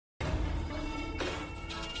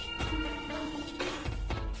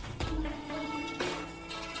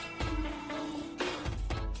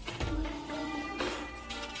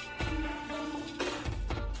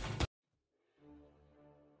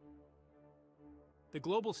The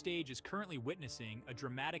global stage is currently witnessing a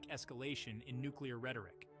dramatic escalation in nuclear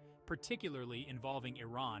rhetoric, particularly involving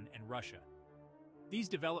Iran and Russia. These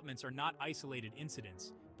developments are not isolated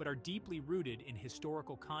incidents, but are deeply rooted in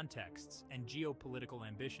historical contexts and geopolitical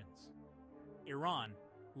ambitions. Iran,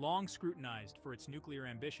 long scrutinized for its nuclear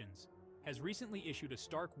ambitions, has recently issued a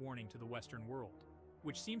stark warning to the Western world,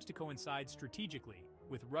 which seems to coincide strategically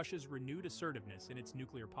with Russia's renewed assertiveness in its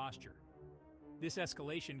nuclear posture. This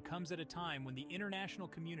escalation comes at a time when the international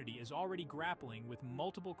community is already grappling with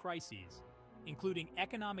multiple crises, including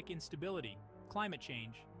economic instability, climate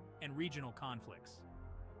change, and regional conflicts.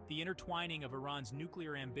 The intertwining of Iran's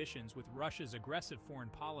nuclear ambitions with Russia's aggressive foreign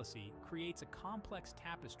policy creates a complex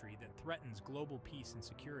tapestry that threatens global peace and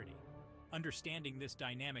security. Understanding this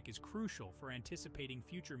dynamic is crucial for anticipating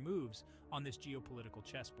future moves on this geopolitical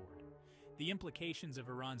chessboard. The implications of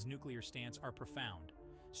Iran's nuclear stance are profound,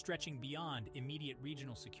 stretching beyond immediate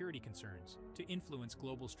regional security concerns to influence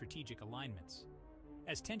global strategic alignments.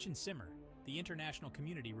 As tensions simmer, the international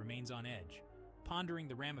community remains on edge, pondering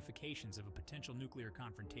the ramifications of a potential nuclear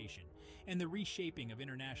confrontation and the reshaping of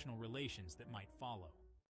international relations that might follow.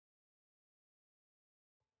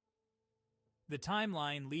 The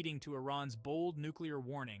timeline leading to Iran's bold nuclear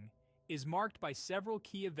warning is marked by several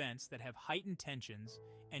key events that have heightened tensions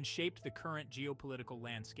and shaped the current geopolitical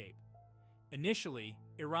landscape. Initially,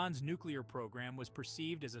 Iran's nuclear program was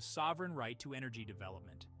perceived as a sovereign right to energy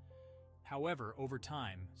development. However, over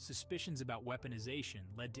time, suspicions about weaponization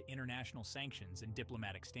led to international sanctions and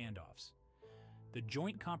diplomatic standoffs. The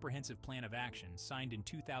Joint Comprehensive Plan of Action, signed in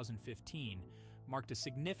 2015, marked a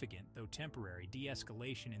significant, though temporary,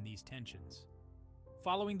 de-escalation in these tensions.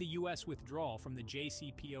 Following the U.S. withdrawal from the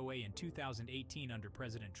JCPOA in 2018 under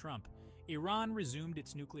President Trump, Iran resumed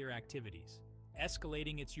its nuclear activities,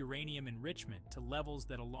 escalating its uranium enrichment to levels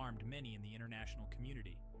that alarmed many in the international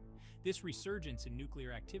community. This resurgence in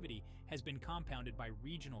nuclear activity has been compounded by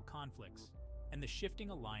regional conflicts and the shifting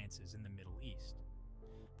alliances in the Middle East.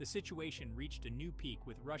 The situation reached a new peak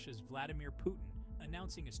with Russia's Vladimir Putin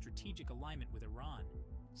announcing a strategic alignment with Iran,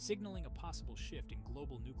 signaling a possible shift in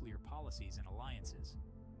global nuclear policies and alliances.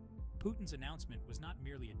 Putin's announcement was not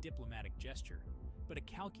merely a diplomatic gesture, but a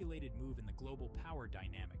calculated move in the global power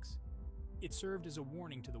dynamics. It served as a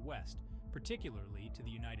warning to the West, particularly to the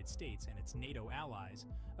United States and its NATO allies,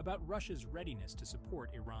 about Russia's readiness to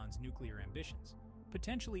support Iran's nuclear ambitions,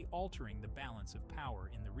 potentially altering the balance of power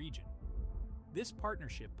in the region. This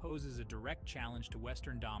partnership poses a direct challenge to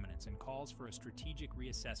Western dominance and calls for a strategic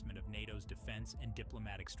reassessment of NATO's defense and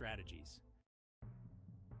diplomatic strategies.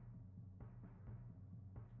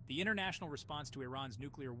 The international response to Iran's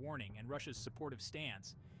nuclear warning and Russia's supportive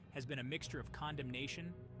stance has been a mixture of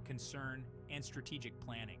condemnation, concern, and strategic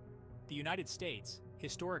planning. The United States,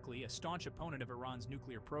 historically a staunch opponent of Iran's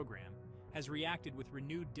nuclear program, has reacted with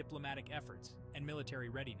renewed diplomatic efforts and military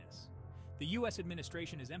readiness. The U.S.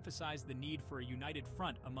 administration has emphasized the need for a united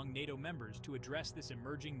front among NATO members to address this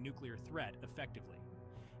emerging nuclear threat effectively.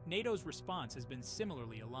 NATO's response has been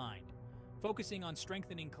similarly aligned, focusing on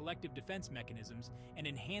strengthening collective defense mechanisms and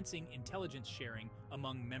enhancing intelligence sharing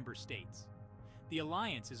among member states. The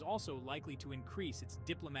alliance is also likely to increase its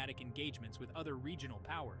diplomatic engagements with other regional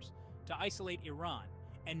powers to isolate Iran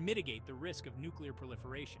and mitigate the risk of nuclear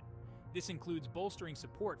proliferation. This includes bolstering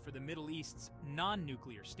support for the Middle East's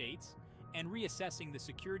non-nuclear states and reassessing the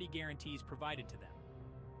security guarantees provided to them.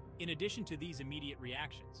 In addition to these immediate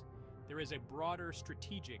reactions, there is a broader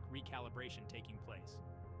strategic recalibration taking place.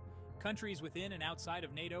 Countries within and outside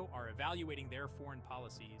of NATO are evaluating their foreign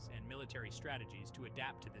policies and military strategies to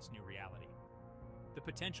adapt to this new reality. The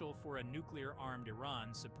potential for a nuclear-armed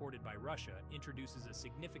Iran supported by Russia introduces a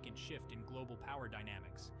significant shift in global power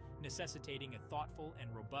dynamics, necessitating a thoughtful and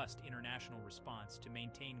robust international response to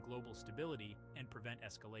maintain global stability and prevent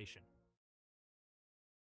escalation.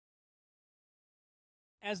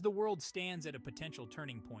 As the world stands at a potential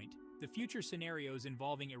turning point, the future scenarios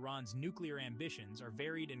involving Iran's nuclear ambitions are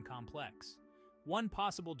varied and complex. One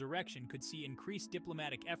possible direction could see increased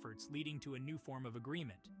diplomatic efforts leading to a new form of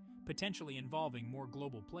agreement, potentially involving more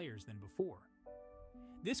global players than before.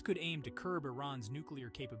 This could aim to curb Iran's nuclear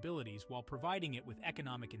capabilities while providing it with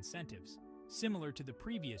economic incentives, similar to the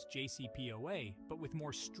previous JCPOA, but with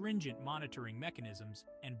more stringent monitoring mechanisms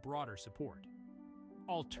and broader support.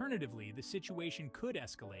 Alternatively, the situation could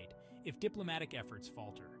escalate if diplomatic efforts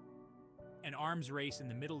falter. An arms race in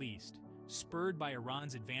the Middle East, spurred by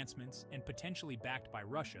Iran's advancements and potentially backed by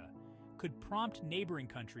Russia, could prompt neighboring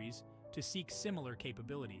countries to seek similar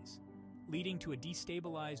capabilities, leading to a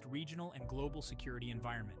destabilized regional and global security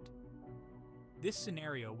environment. This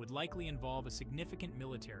scenario would likely involve a significant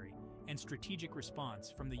military and strategic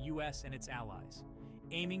response from the US and its allies,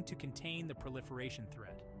 aiming to contain the proliferation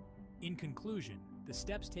threat. In conclusion, the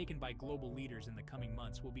steps taken by global leaders in the coming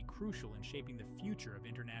months will be crucial in shaping the future of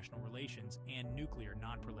international relations and nuclear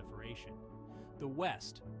non-proliferation. The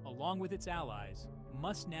West, along with its allies,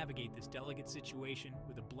 must navigate this delicate situation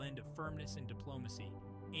with a blend of firmness and diplomacy,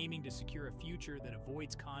 aiming to secure a future that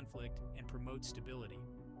avoids conflict and promotes stability.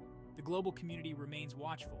 The global community remains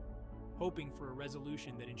watchful, hoping for a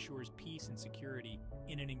resolution that ensures peace and security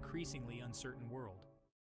in an increasingly uncertain world.